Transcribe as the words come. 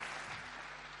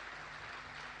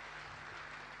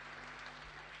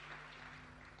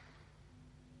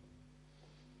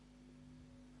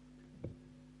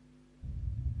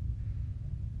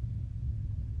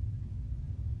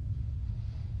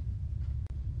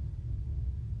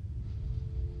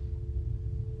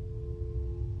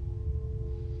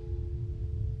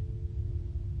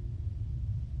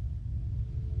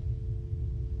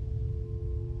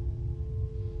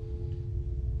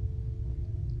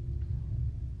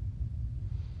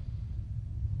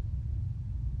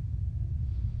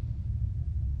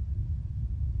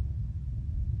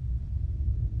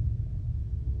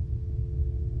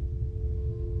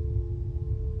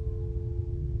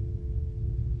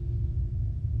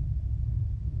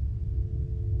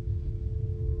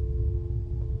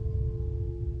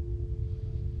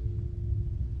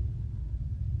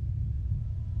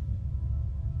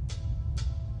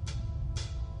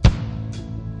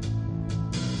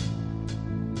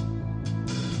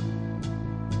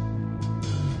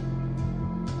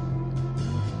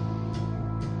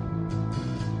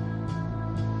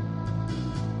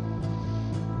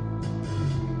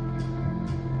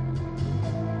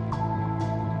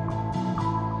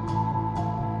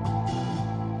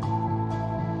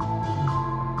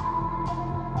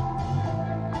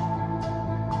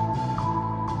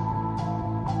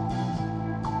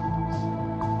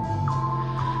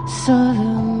Saw the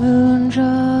moon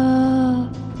drop,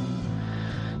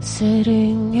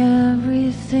 setting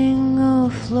everything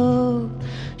afloat,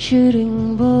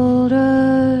 shooting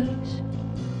boulders,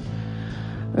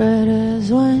 red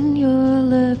as when your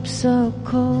lips are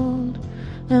cold,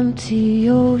 empty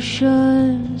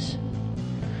oceans.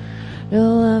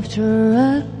 Your laughter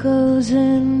echoes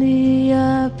in the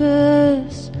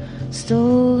abyss,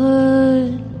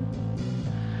 stolen.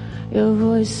 Your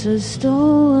voice is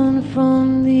stolen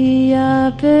from the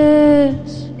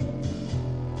abyss.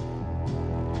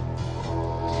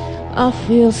 I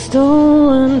feel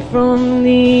stolen from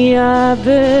the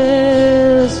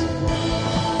abyss.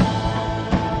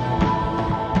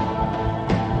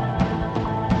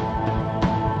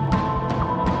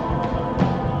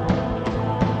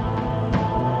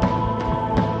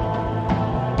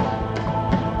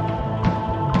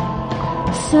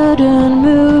 Sudden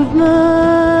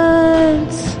movements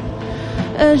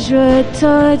as red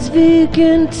tides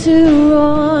begin to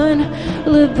run,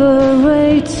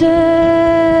 liberated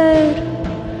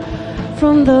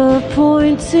from the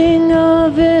pointing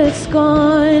of its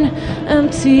gun.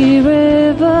 Empty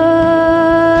rivers,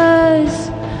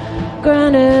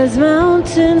 grand as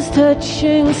mountains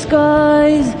touching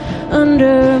skies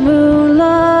under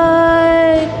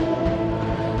moonlight,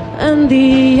 and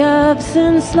the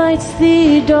absence lights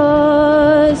the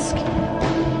dusk.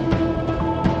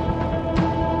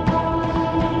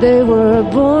 They were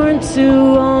born to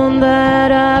own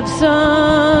that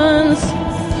absence.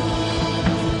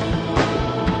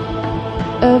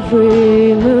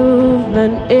 Every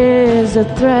movement is a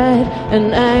thread,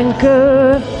 an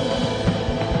anchor.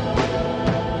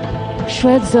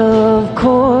 Shreds of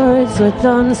chords with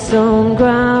unsown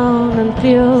ground and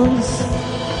fields.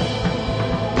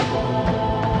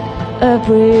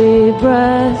 Every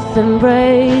breath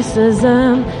embraces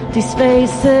empty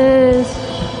spaces.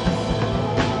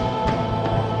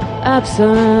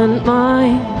 Absent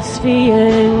minds,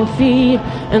 feeling feet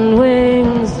and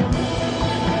wings.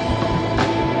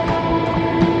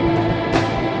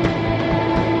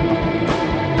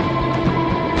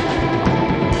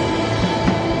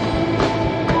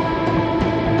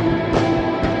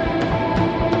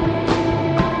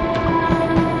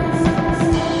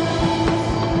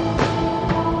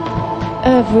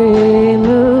 Every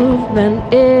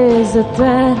movement is a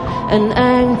thread, an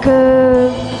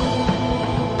anchor.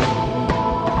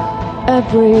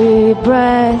 Every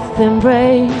breath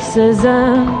embraces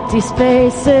empty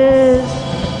spaces.